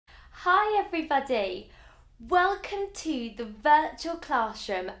Hi everybody, welcome to the virtual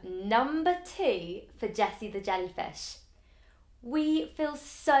classroom number 2 for Jessie the Jellyfish. We feel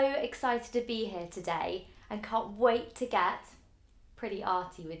so excited to be here today and can't wait to get pretty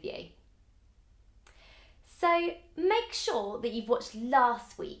arty with you. So make sure that you've watched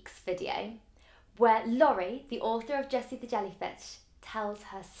last week's video where Laurie, the author of Jessie the Jellyfish, tells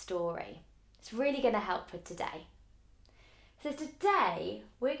her story. It's really going to help with today. So today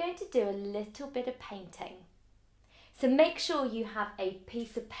we're going to do a little bit of painting. So make sure you have a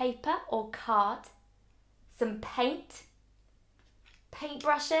piece of paper or card, some paint,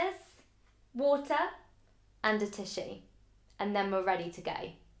 paintbrushes, water and a tissue, and then we're ready to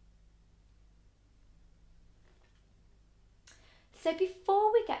go. So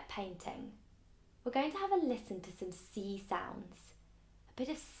before we get painting, we're going to have a listen to some sea sounds, a bit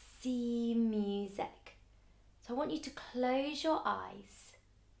of sea music. So I want you to close your eyes.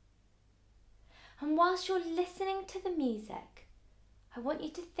 And whilst you're listening to the music, I want you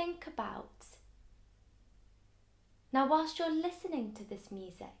to think about, now whilst you're listening to this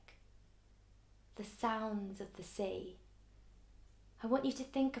music, the sounds of the sea, I want you to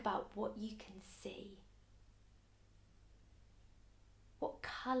think about what you can see. What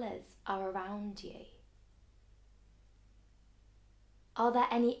colours are around you? Are there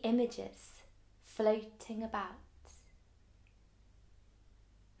any images floating about?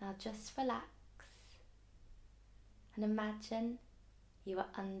 Now just relax and imagine you are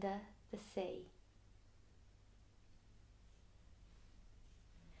under the sea.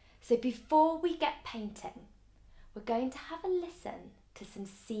 So before we get painting, we're going to have a listen to some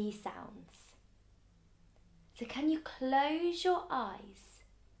sea sounds. So can you close your eyes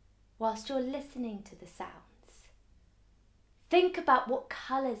whilst you're listening to the sounds? Think about what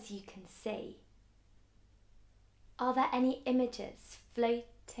colours you can see. Are there any images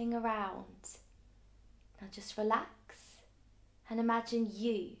floating around? Now just relax and imagine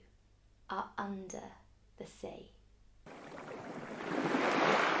you are under the sea.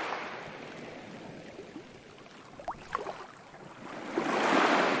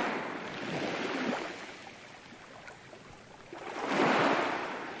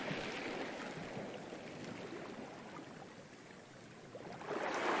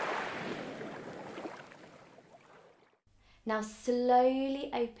 Now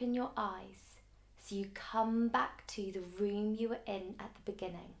slowly open your eyes so you come back to the room you were in at the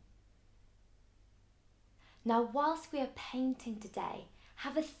beginning. Now whilst we are painting today,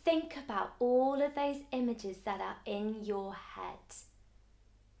 have a think about all of those images that are in your head.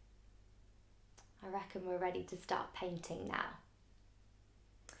 I reckon we're ready to start painting now.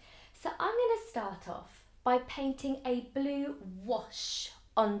 So I'm going to start off by painting a blue wash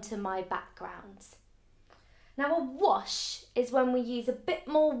onto my background. Now a wash is when we use a bit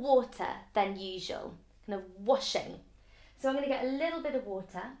more water than usual, kind of washing. So I'm going to get a little bit of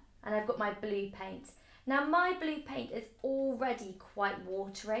water and I've got my blue paint. Now my blue paint is already quite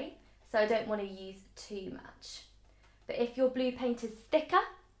watery, so I don't want to use too much. But if your blue paint is thicker,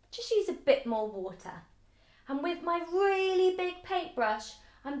 just use a bit more water. And with my really big paintbrush,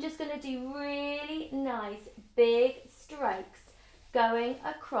 I'm just going to do really nice big strokes going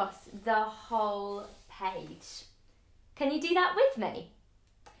across the whole page. Can you do that with me?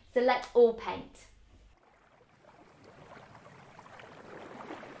 So let's all paint.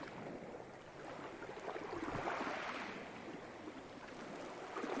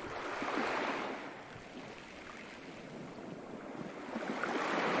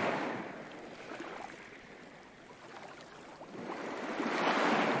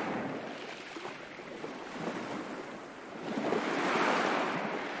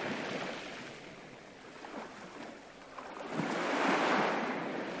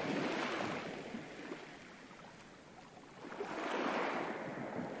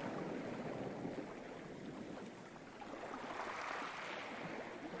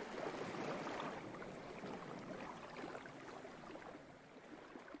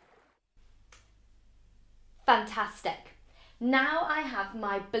 Fantastic. Now I have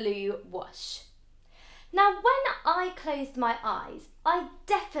my blue wash. Now when I closed my eyes, I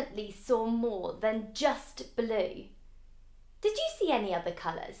definitely saw more than just blue. Did you see any other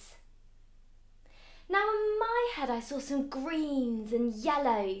colours? Now in my head I saw some greens and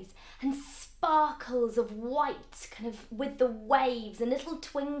yellows and sparkles of white, kind of with the waves and little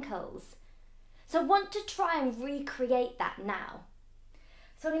twinkles. So I want to try and recreate that now.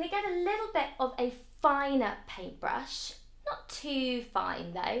 So I'm going to get a little bit of a finer paintbrush, not too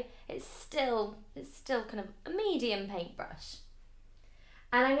fine though, it's still kind of a medium paintbrush.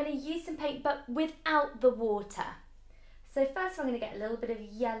 And I'm going to use some paint but without the water. So first I'm going to get a little bit of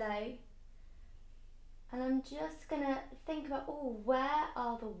yellow, and I'm just going to think about, oh, where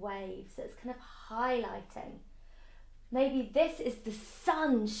are the waves? So it's kind of highlighting. Maybe this is the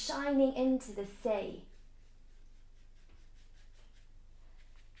sun shining into the sea.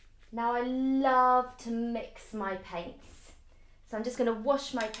 Now I love to mix my paints. So I'm just going to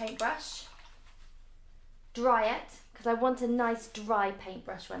wash my paintbrush, dry it, because I want a nice dry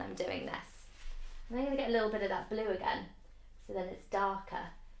paintbrush when I'm doing this. And I'm going to get a little bit of that blue again, so then it's darker.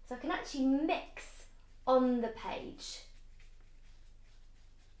 So I can actually mix on the page.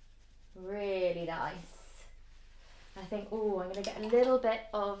 Really nice. I think, oh, I'm going to get a little bit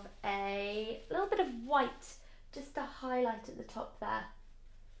of white just to highlight at the top there.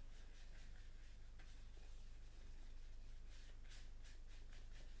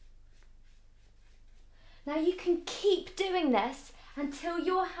 Now you can keep doing this until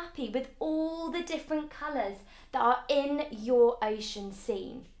you're happy with all the different colours that are in your ocean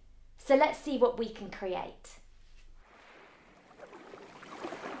scene. So let's see what we can create.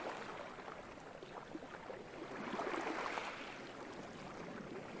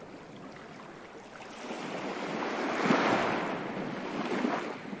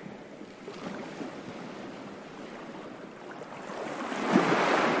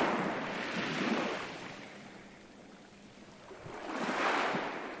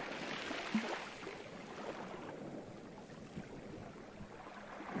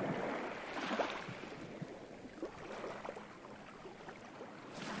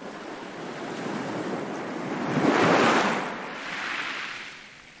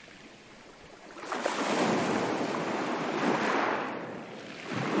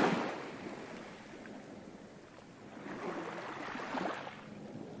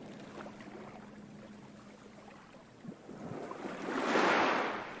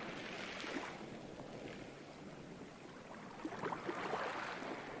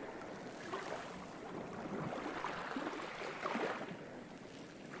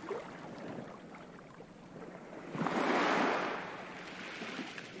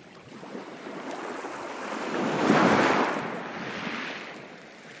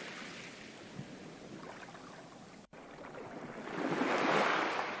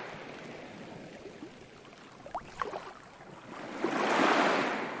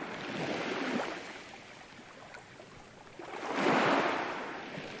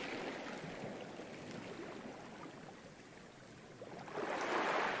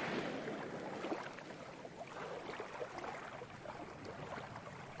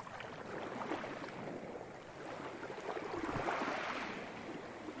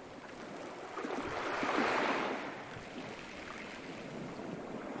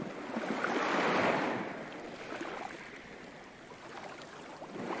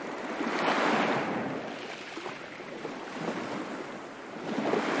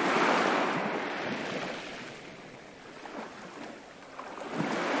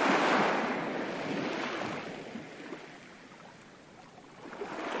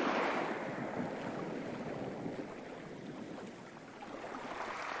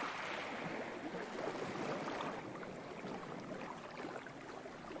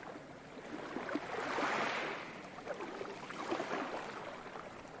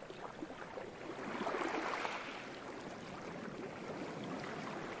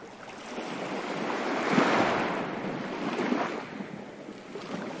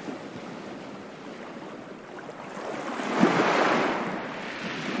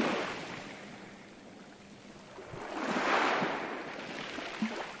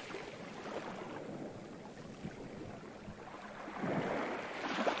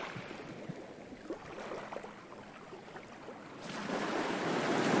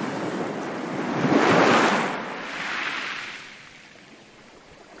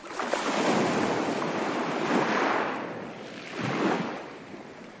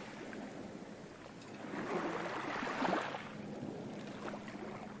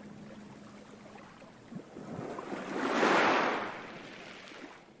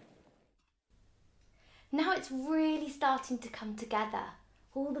 Now it's really starting to come together.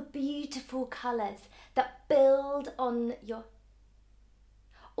 All the beautiful colours that build on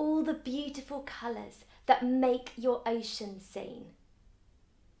all the beautiful colours that make your ocean scene.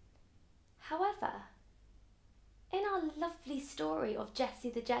 However, in our lovely story of Jessie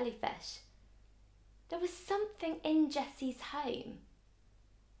the jellyfish, there was something in Jessie's home.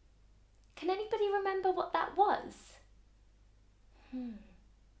 Can anybody remember what that was?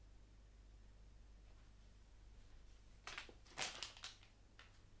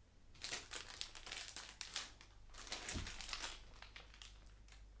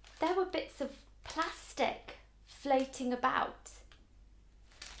 There were bits of plastic floating about.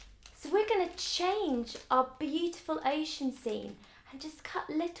 So we're going to change our beautiful ocean scene and just cut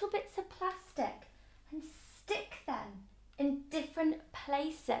little bits of plastic and stick them in different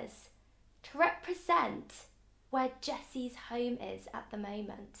places to represent where Jessie's home is at the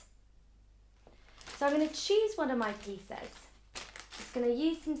moment. So I'm going to choose one of my pieces. Just going to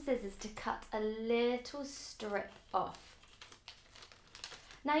use some scissors to cut a little strip off.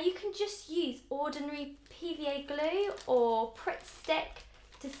 Now you can just use ordinary PVA glue or Pritt stick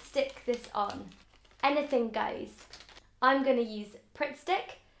to stick this on. Anything goes. I'm going to use Pritt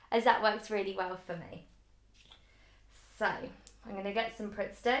stick as that works really well for me. So I'm going to get some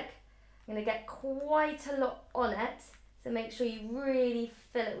Pritt stick. I'm going to get quite a lot on it, so make sure you really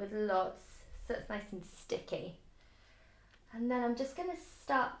fill it with lots so it's nice and sticky. And then I'm just going to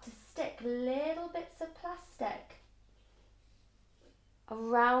start to stick little bits of plastic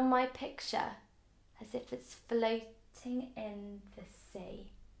around my picture as if it's floating in the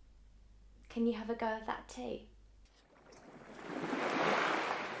sea. Can you have a go of that too?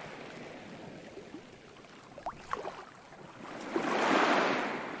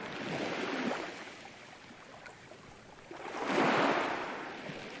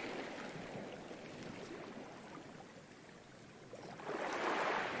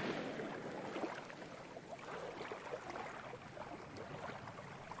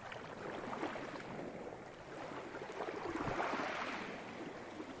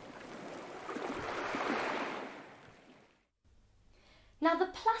 Now the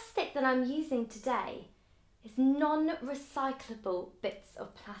plastic that I'm using today is non-recyclable bits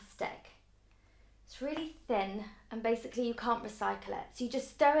of plastic. It's really thin and basically you can't recycle it. So you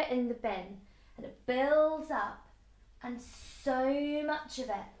just throw it in the bin and it builds up and so much of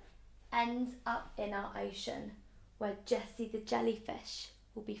it ends up in our ocean where Jessie the jellyfish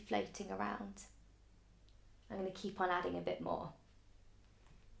will be floating around. I'm going to keep on adding a bit more.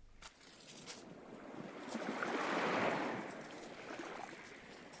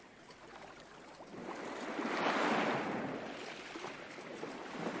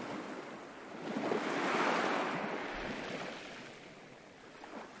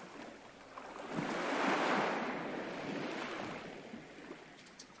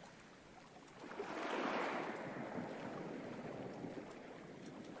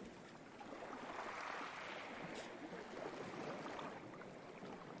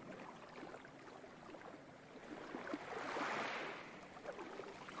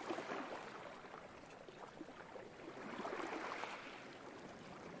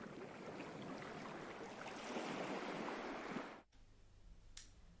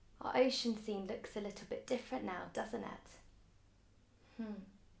 Our ocean scene looks a little bit different now, doesn't it?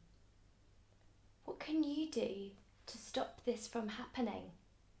 What can you do to stop this from happening?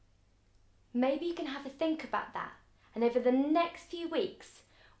 Maybe you can have a think about that. And over the next few weeks,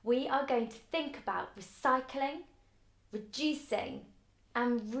 we are going to think about recycling, reducing,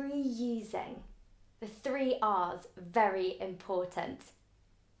 and reusing. The 3 R's, very important.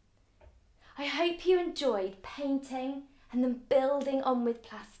 I hope you enjoyed painting and then building on with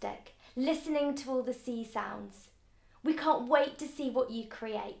plastic, listening to all the sea sounds. We can't wait to see what you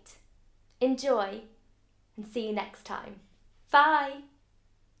create. Enjoy and see you next time. Bye.